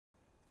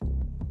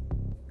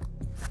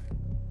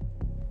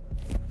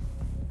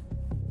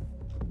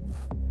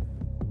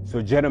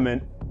So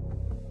gentlemen,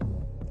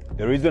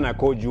 the reason I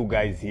called you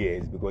guys here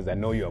is because I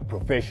know you are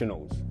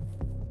professionals.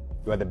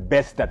 You are the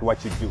best at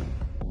what you do.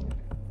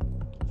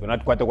 So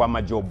not quite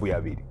a job we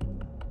have it.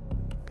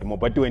 The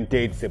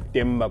 28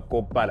 September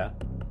KOPALA,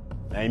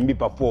 na imbi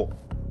pa 4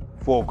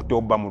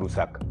 October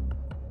Murusaka.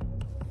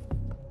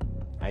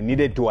 I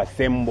needed to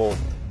assemble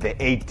the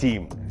A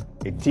team,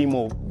 a team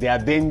of the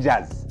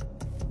Avengers.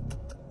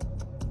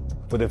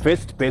 For the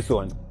first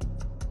person,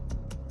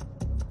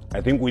 I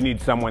think we need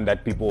someone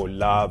that people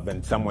love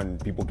and someone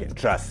people can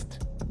trust.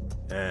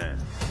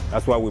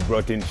 That's why we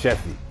brought in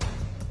Sheffy.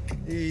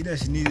 Hey,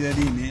 that's needed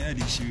in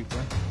the shape.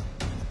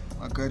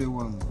 I carry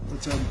one.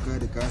 What's up, carry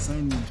the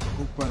assignment?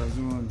 KOPALA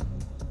zone.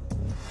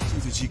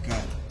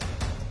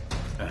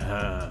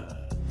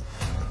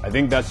 I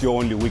think that's your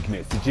only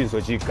weakness.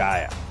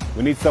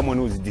 We need someone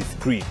who's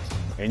discreet,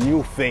 a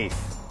new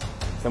face,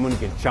 someone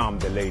who can charm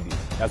the ladies.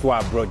 That's why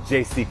I brought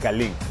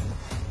Kalinks.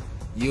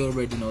 You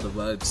already know the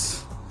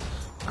vibes.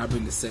 I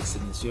bring the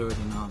sexiness. You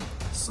already know I'm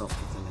soft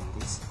with the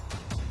ladies.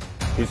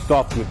 He's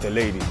soft with the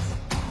ladies.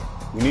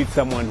 We need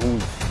someone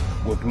who's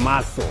got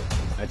muscle.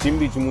 A team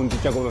which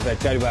muntu chako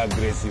vachari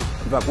aggressive.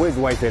 In fact, where's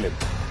white celeb?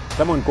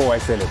 Someone call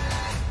white celeb.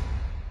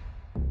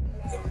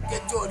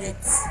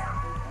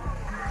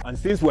 And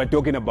since we're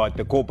talking about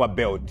the copper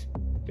belt,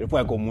 therefore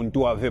I go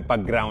muntu have a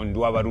background,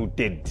 who have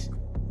rooted.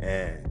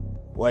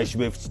 Why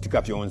should we stick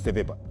up your own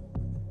paper?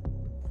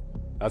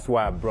 That's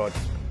why I brought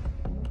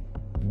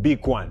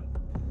Quan.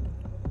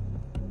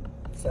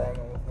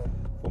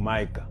 For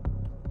Maika.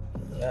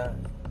 Yeah.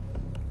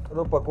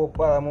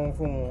 KOPALA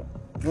mfumo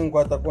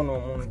nkwata kono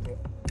muntu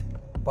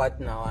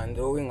partner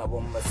wando winga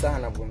bomba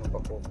sana buno pa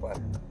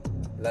KOPALA.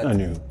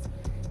 Nani?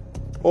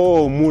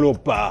 Oh,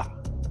 Mulopa.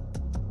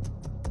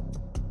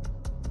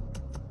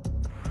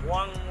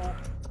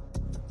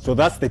 So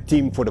that's the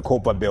team for the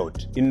copper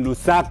belt. In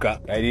Lusaka,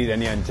 I did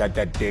an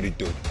uncharted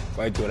territory.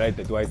 Quite right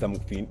that why some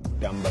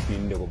tamba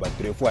pinde go but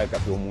therefore I can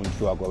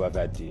munchu ako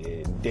that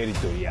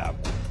territory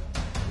yako.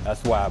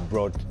 That's why I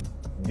brought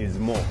this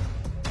more.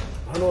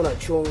 Hanona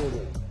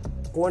chongo.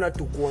 Kuona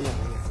tu kuona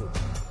mfu.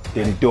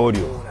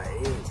 Territorial.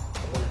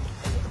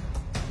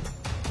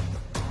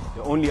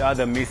 The only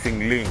other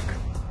missing link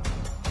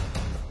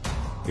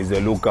is a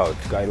lookout.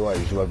 Kairwa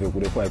ishuwa vyo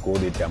kurefa iko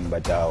de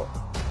tamba tao.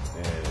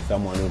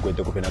 Someone who going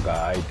to open a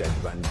height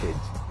advantage.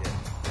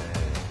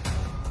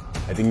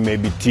 I think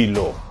maybe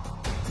Tilo,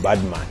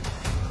 Badman.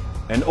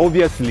 And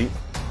obviously,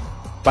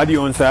 Paddy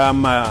onsa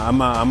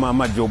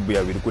ama job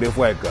ya vile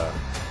kurefa ika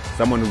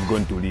someone who's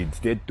going to lead.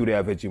 State to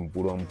have a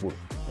chimpuro mpuro.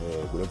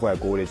 Kurefa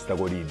ika ule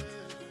stako lead.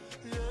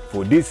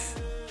 For this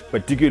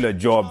particular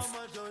jobs,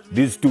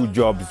 these two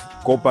jobs,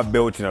 copper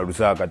belt na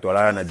Lusaka,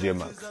 Tualana na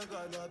Jemax.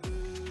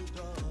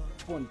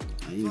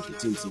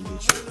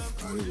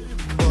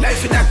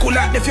 Life in a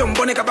cooler, the film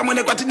bonnet up on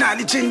the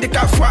Guatinali chin the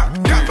kafwa.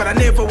 But I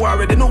never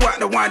worry, they know what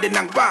the one the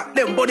nangba.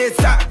 Them body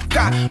sa,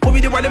 but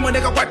we the one the money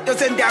got what to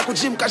send the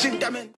Akuchim Kashim.